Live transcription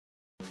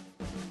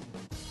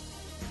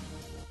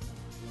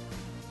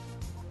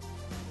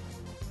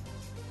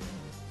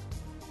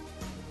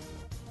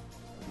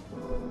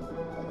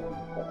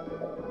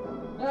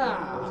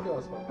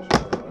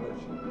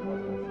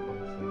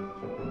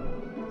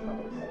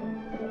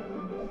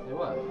It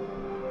worked.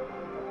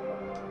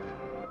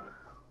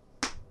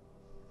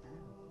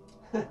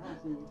 Sorry.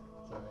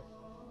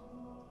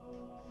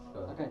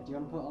 Okay, do you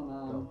want to put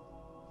on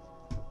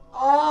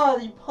Oh,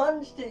 you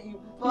punched it,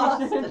 you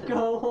bastard!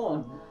 Go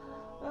on.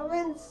 I'm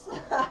in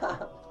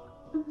sap.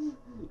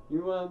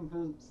 You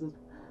specific.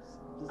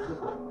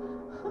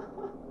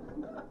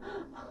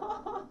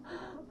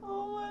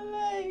 Oh, my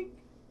leg.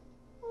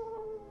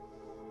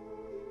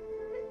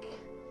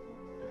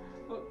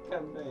 Fuck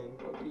campaign.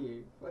 Fuck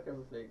you. Fuck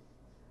everything.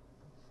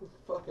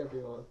 Fuck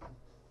everyone.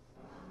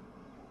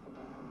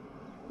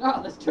 Ah,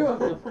 there's two of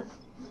them.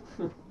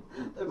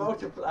 They're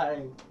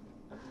multiplying.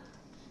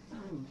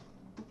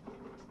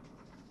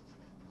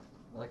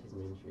 I like his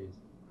moon shoes.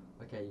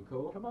 Okay, you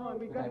cool? Come on,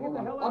 we gotta Okay, get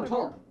the hell out I'm of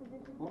tall. here.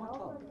 Why am I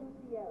tall?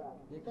 Yeah,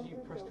 because you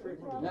pressed through,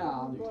 didn't you? Yeah,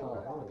 I'm You tall.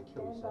 I'm gonna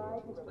kill you so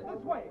much in this place.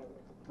 This way.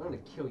 I'm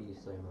gonna kill you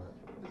so much.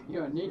 You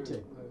don't need to.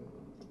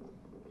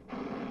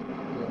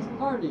 Yes,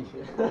 Holy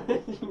shit.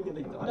 You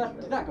nearly died.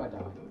 Did that guy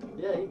die?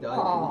 Yeah, he died.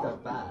 Oh. He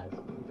died bad. He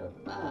died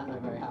I'm not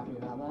bad. very happy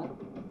about that.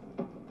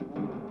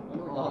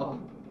 Oh.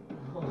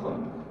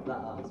 That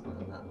ass, man.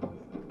 That ass.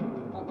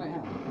 Oh, wait,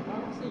 how? How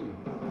do I see you?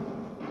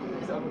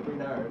 It's up a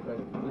green arrow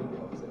going completely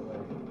opposite way.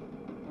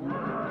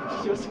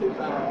 You're so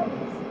bad. You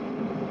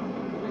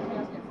make me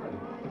have to get through.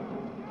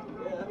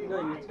 Yeah, no,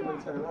 you're just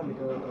gonna turn around and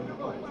go on the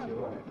right to your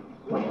right.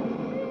 Oh.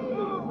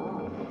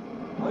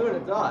 I'm gonna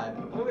die.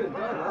 I'm gonna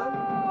die, man.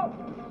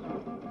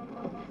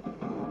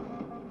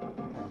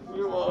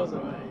 You're miles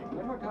away.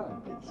 Where do I go?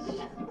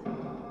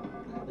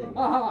 There you go.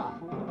 Aha!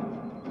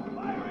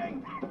 Firing!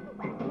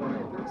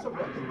 Stop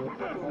watching me. I'll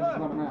just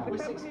run around. We're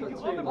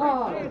 6'2". Another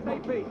Ah! break.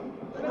 ASAP.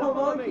 They're not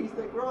monkeys,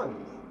 they're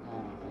grunts.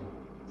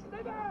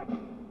 Stay back.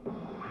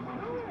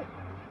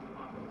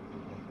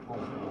 Oh,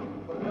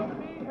 Help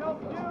me,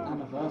 help you.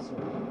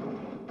 anniversary.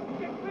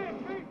 Get clear,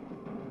 Chief.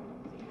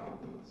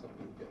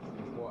 Something you get from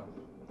his wife.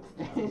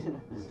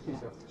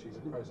 She's a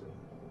president.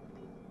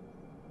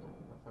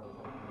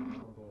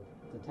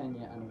 The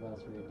 10-year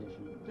anniversary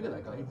edition. Look at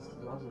that guy, he just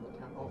loves the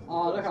cat off.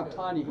 Oh, look how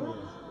tiny he is.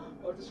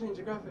 I've just changed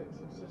the graphics,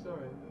 I'm so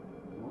sorry.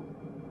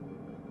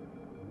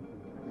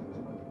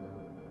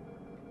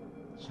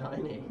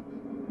 Shiny.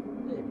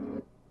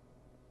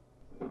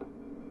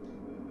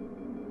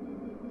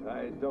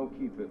 Don't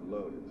keep it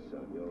loaded,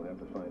 son. You'll have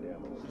to find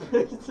ammo.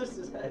 It's just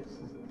his head. So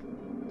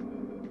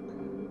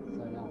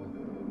now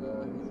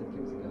what? He's gonna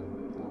give us a gun.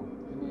 Oh,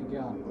 give me a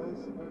gun. Where's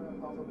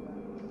half a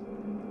pound?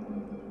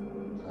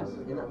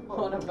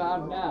 What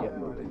about now? Get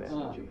moving,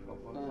 Master Chief.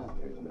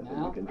 There's nothing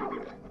Now? you can do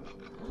here.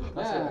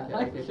 That's Yeah, it, okay,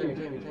 thank okay, you.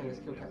 Jamie, let's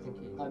kill Captain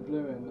Key. I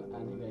blew him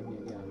and he gave me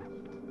a gun.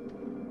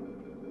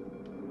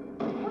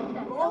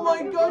 Oh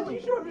my god, you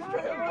shot me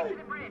straight away!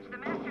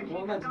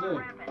 What am I meant to do?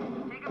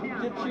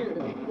 Did shoot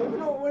him. Yeah, but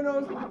not when I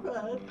was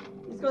prepared.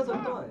 These guys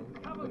are dying.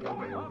 Cover Okay,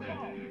 fire. okay,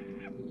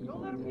 Don't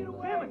okay. let them get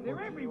away.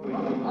 They're everywhere.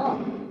 Ah!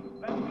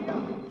 Let me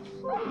up.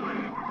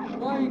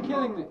 Why are you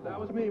killing me? That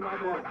was me, my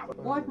boy.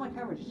 Why is my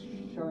camera just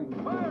showing me?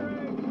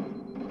 Firing.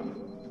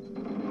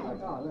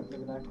 Like, oh, look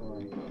at that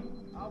groin.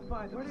 I'll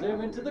find them.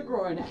 Zoom into the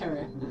groin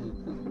area.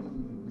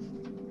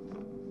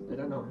 They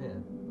don't know I'm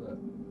here, but...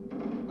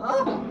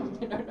 Ah!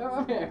 They don't know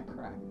I'm here,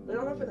 crap. They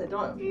don't know if they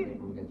die after me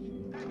from against you.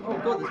 Oh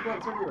god, there's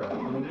grunts everywhere. I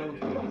mean,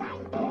 monkeys, sorry.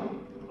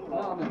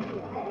 Oh, I'm in the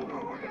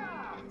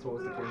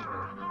Towards the green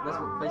here. That's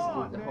what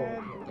basically the whole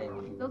game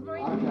is. Those Okay,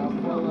 Marines, I'll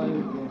follow this. do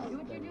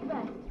what you do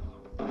best.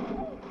 I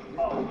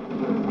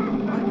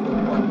cook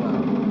quite well. I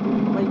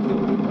may kill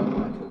people,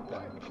 but I cook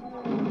well.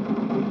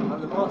 I'm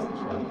the master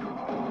chef.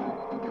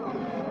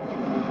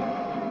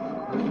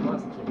 I'm the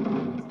master chef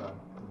and stuff.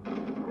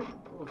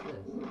 What's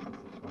this?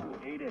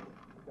 Eat it.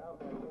 Oh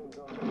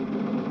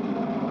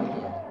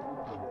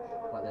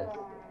yeah. Like this.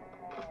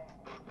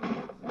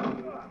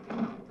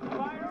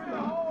 Fire in the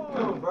hole.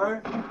 Come on, bro.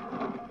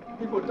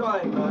 People are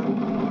dying, man.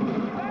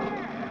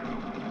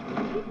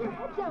 Keep your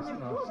head down. There's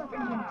two of us in here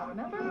now,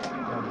 remember?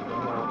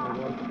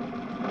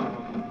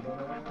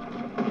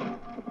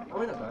 Oh,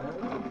 we're not going, are we?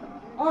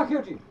 Oh, I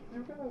killed you. Come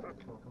on,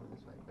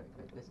 this way. Quick.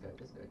 Let's go.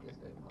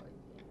 Oh,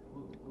 yeah.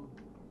 Ooh.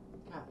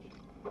 Catch.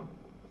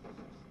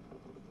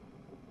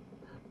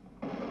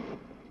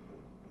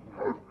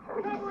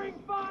 Covering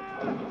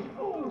fire.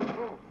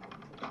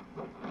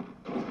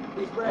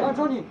 He's Oh, red. it's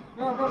on you.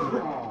 No, I've got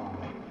it. Oh.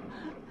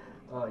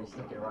 Oh, you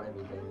stuck it right in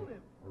me, Jamie.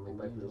 And we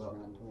both You blew just up.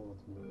 ran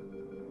towards me.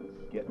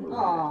 Get moving,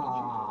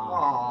 Ah.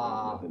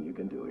 Aww. Nothing you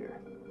can do here.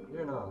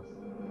 You're an ass.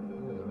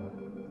 You're alright.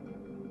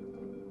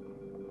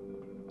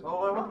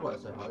 Oh, I wonder why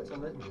it's so hard. It's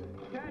on legendary.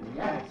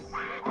 Yes.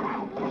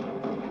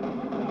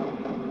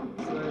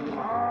 Slowly.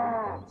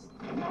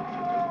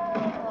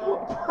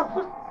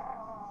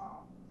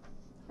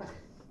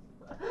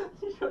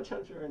 You shot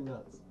John your own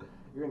nuts.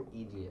 You're an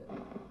idiot.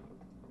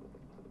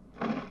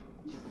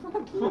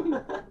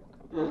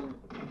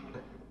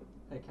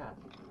 Hey, cat.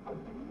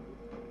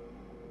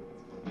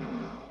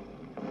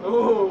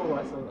 Oh,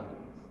 I saw that.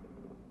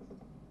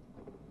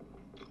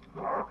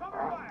 Cover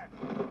fire.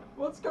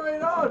 What's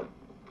going on?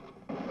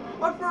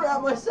 I threw it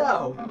at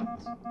myself!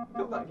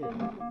 Come back here.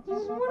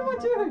 Jesus, what am I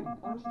doing?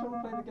 I'm just trying to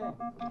play the game.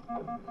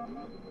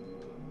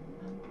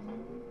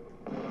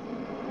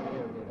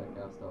 Yeah, we did.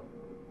 Okay, I'll stop.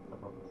 I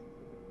promise.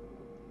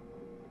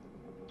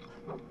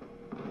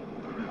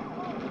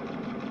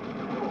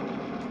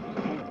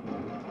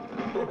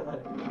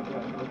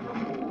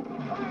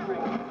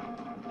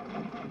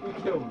 You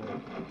killed me.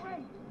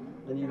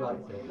 And you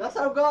liked it. That's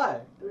our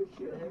guy! Don't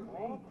shoot him.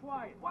 All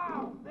quiet.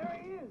 Wow, there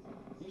he is.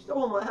 You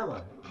stole my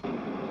ammo.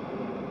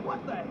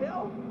 What the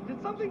hell?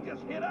 Did something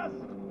just hit us?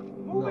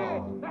 Move No.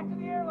 in. Back to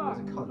the It airlock.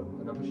 was a cuddle.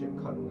 Another ship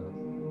cuddled us.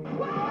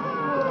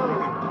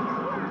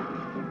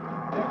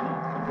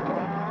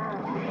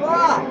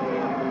 Ah!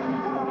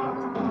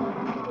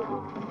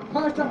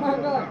 Punch up my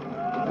guy!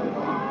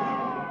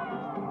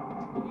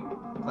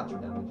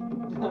 Collateral damage.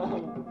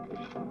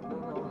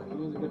 He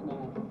was a good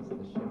man. It's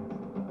the shield.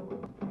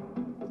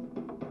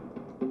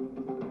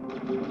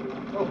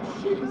 Oh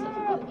shit, it's such a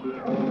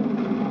bit.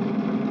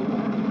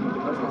 I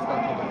was gonna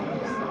start coming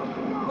first.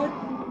 What?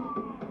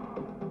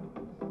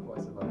 What, I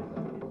survived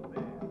that?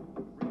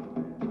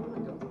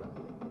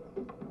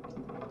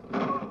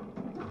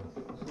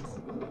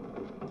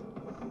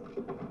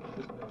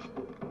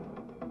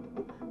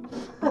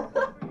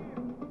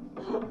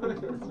 How did I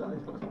got to that?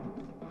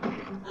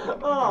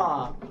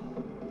 Ah!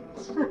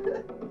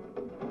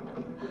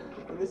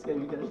 In this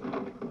game, you can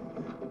actually.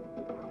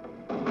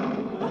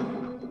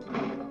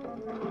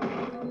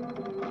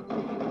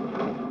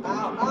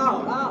 Ow!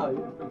 Ow! Ow!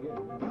 You're pretty good.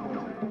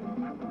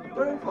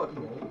 Don't fuck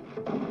me.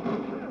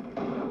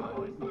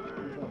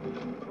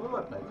 What am I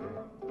playing through?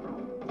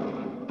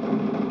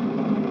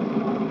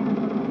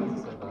 This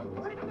is so bad.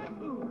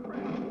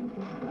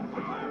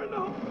 Fire in the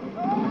hole.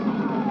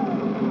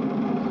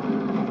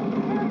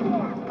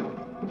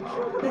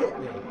 You're gonna hit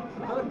me.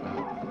 I heard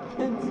that.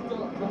 Then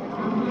stop trying to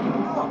kill me.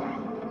 Oh.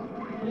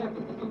 Yeah,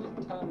 but then you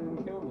just turn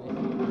and kill me.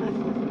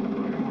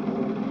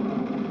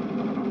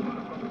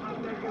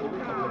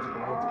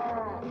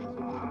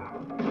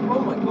 Oh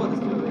my god,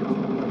 there's two of these.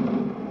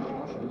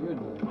 I'll show you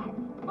another.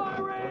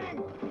 Firing.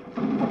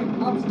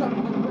 I'm stuck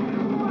behind the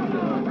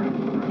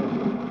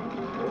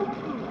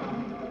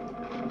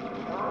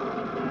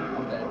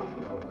I'm dead.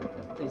 Oh,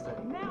 okay. Please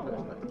don't put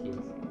us back to keys.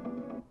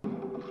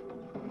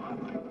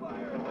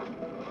 Fire.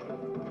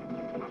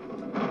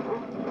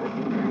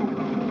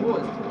 Oh,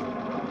 it's two.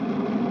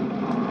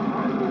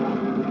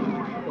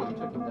 Oh, you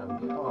took him down.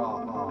 Oh,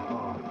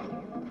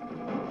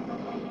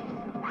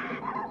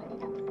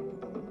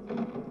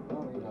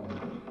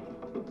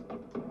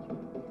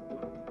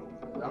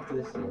 After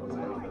this year, it's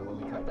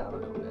when we cut down a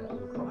little bit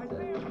and cropped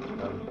it.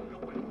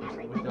 We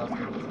should ask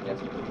people to guess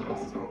what the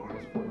bus was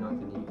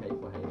 49th in the UK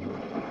for Halo.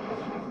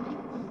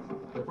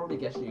 They'll probably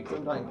guess you because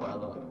I'm dying quite a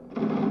lot.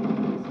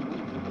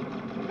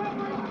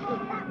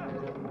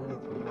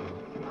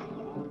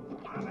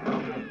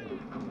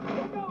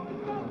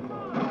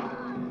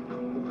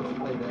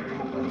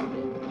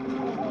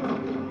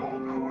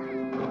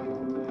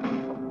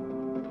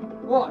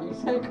 What? You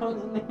say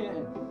constantly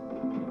hit?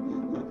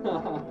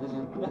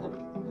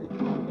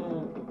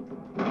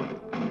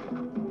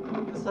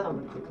 The sound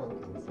of the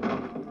conquers is so.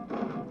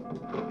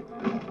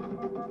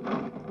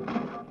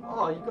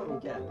 Oh, you got me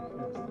again.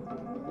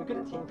 You're good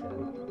at team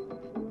killing.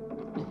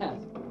 Yes.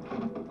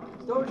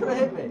 Stop trying to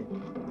hit me!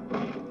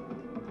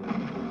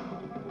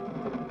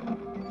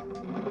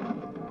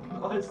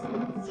 Oh, it's...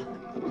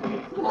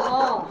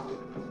 Oh!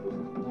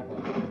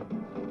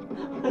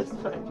 It's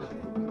fine.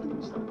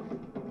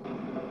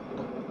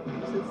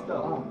 You said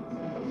stop. Oh.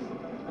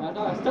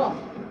 No, stop!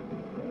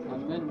 I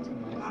meant to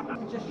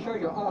miss. Just show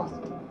your ass.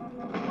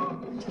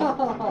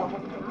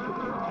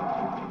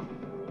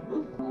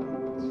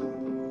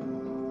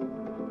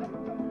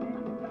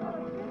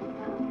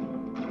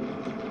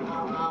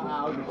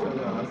 Ow, you killed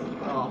your ass.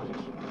 Oh,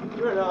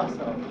 you're an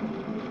asshole.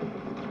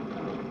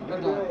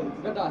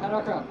 Good die, head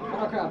our crowd,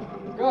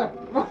 Go!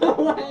 Run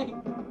away! There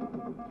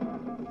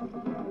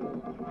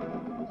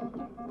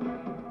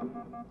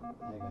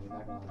you go, you're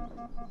back on.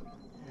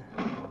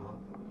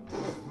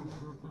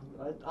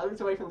 I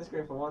looked away from the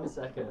screen for 1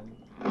 second.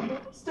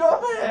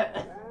 Stop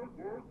it!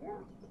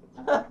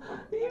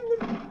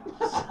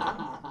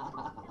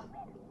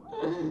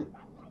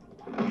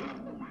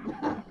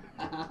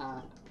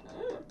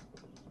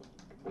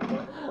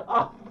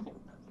 Oh.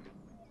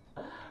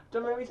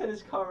 Don't make me turn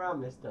this car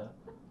around, mister.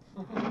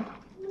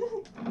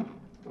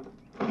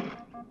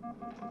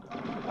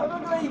 I've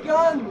not got any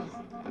guns!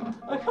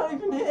 I can't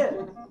even hit!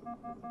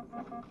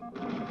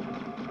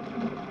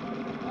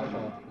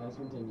 Okay, let's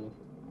continue.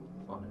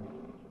 Fine.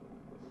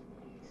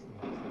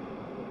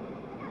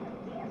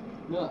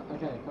 No,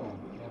 okay, come on.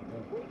 Yeah, go.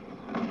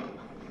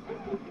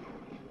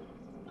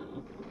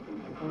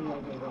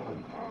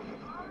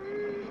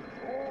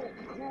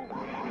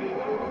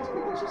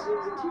 Just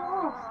zooms into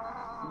your ass.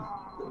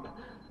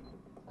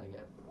 I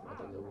get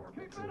little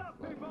bits of like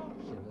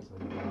shivers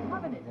when you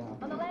Covenant,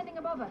 on the landing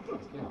above us.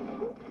 Let's go.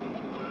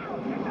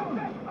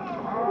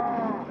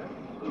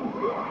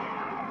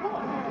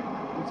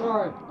 I'm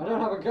sorry, I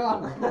don't have a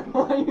gun.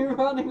 Why are you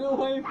running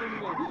away from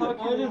me? How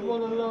can I just you-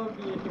 want to love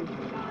you.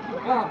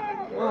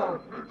 Ah, ah.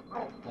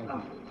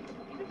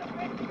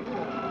 Thank you.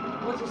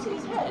 What did you see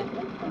his head?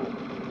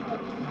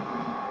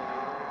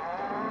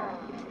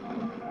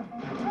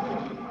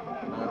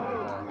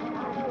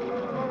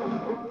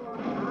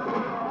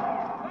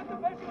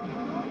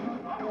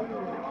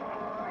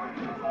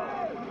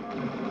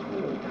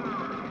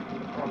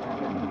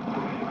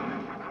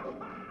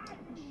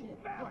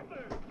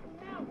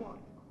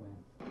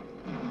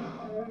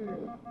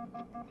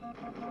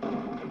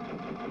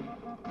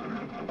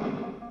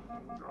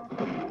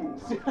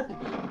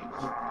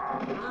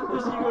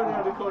 Just you going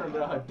around the corner and be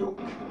like, dunk.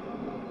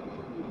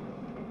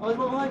 Oh, there's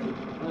one behind you.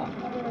 No.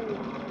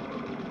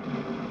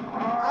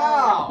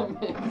 Ow! I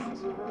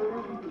missed.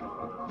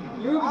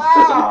 You were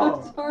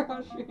Ow! sorry, I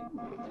was shooting.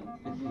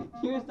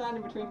 You were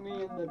standing between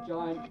me and the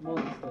giant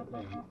monster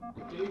thing.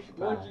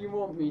 What do you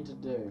want me to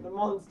The do?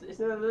 monster. It's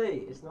an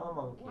elite. It's not a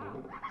monkey.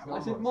 It's not I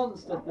a said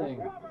monster. monster thing.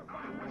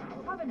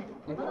 Covenant.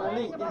 If On the I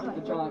landing link above isn't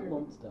the us. giant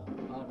monster. I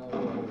don't know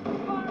what it is.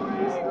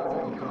 This is not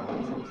a car.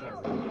 It's who says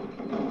it.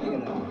 It's big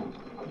enough.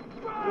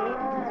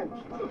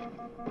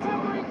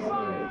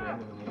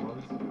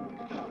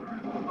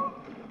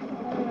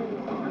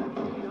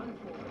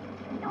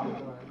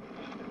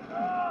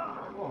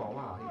 Oh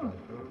wow, he got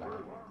real bad.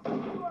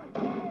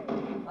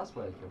 That's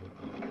where they killed him.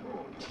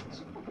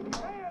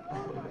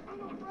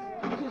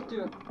 Just do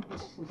it.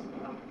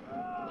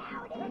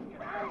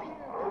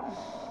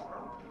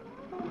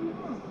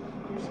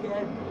 You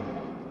scared me.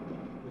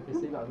 You can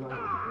see that I'm not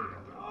hitting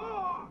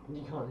you.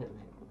 You can't hit me.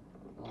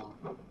 Oh.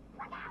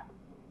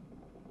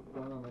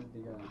 Where am I meant to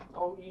be going?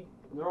 Oh, you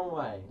the wrong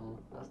way. Oh.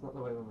 That's not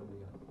the way we're meant to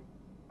go.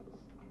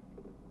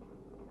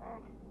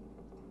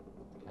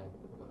 Okay,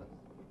 we got this.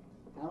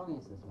 How long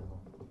is this level?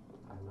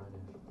 I have no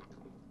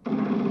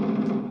idea.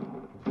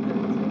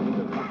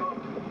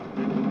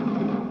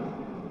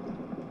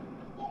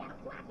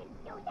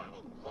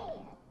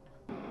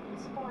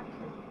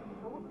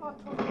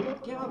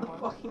 Get out of the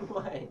fucking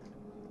way!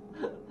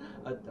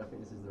 I think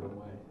this is the wrong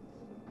way.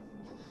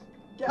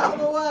 Get out of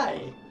the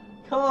way!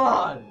 Come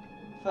on!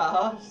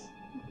 Fast!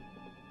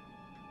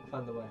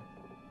 Find the way.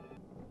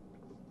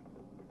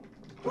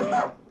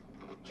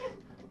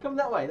 Come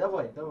that way, that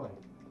way, that way.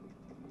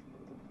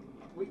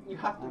 You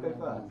have to go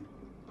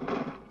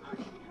first.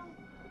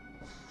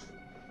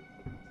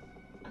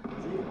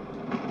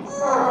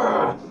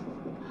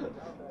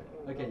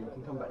 Okay, you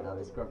can come back now.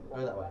 This grub.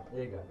 Go that way.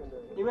 There you go.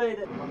 You made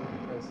it.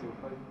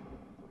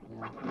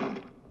 Yeah.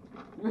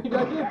 We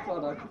don't do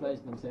product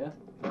placements here.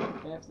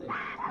 KFC.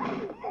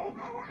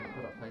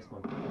 Product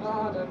placement.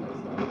 Oh, don't make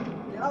stuff.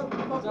 Get out the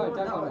fucking Sorry, way.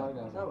 don't That go, way. don't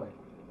go. That way.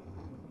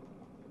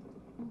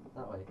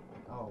 That way.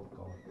 Oh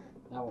god.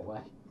 Now what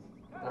way?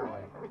 That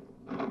way.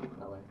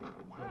 That way.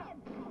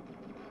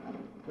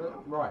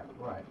 Go, right,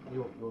 right.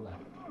 You're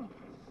left.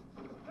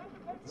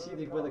 See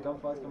where the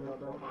gunfire's coming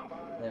from?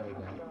 There we go.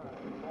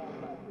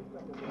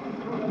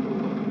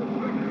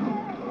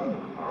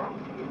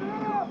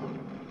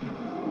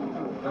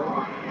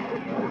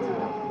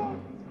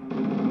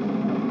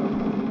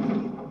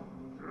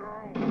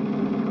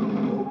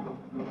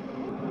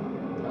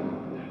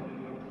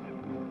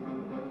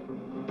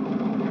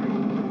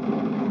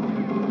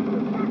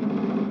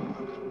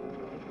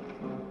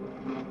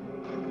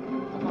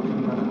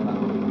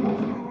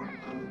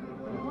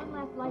 One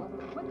last light.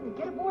 Quickly,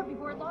 get aboard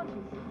before it launches.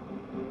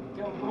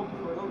 Get on board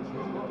before it launches.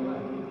 What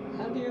way?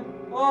 How do you?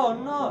 Oh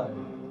no!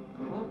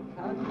 What?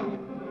 How do you?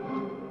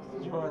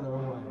 You're in the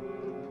wrong way.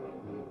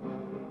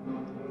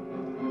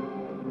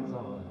 It's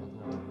not right, it's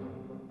not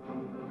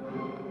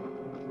right.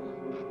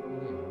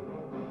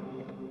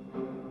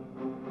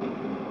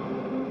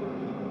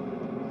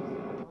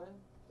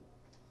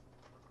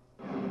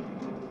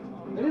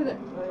 We did it.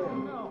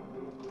 Oh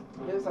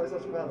yeah. He looks like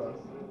such a badass.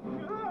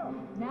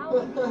 Now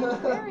would be a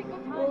very good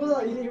time. What was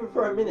that? You didn't even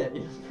for a minute.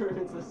 You just threw him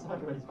into the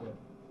sideways bit.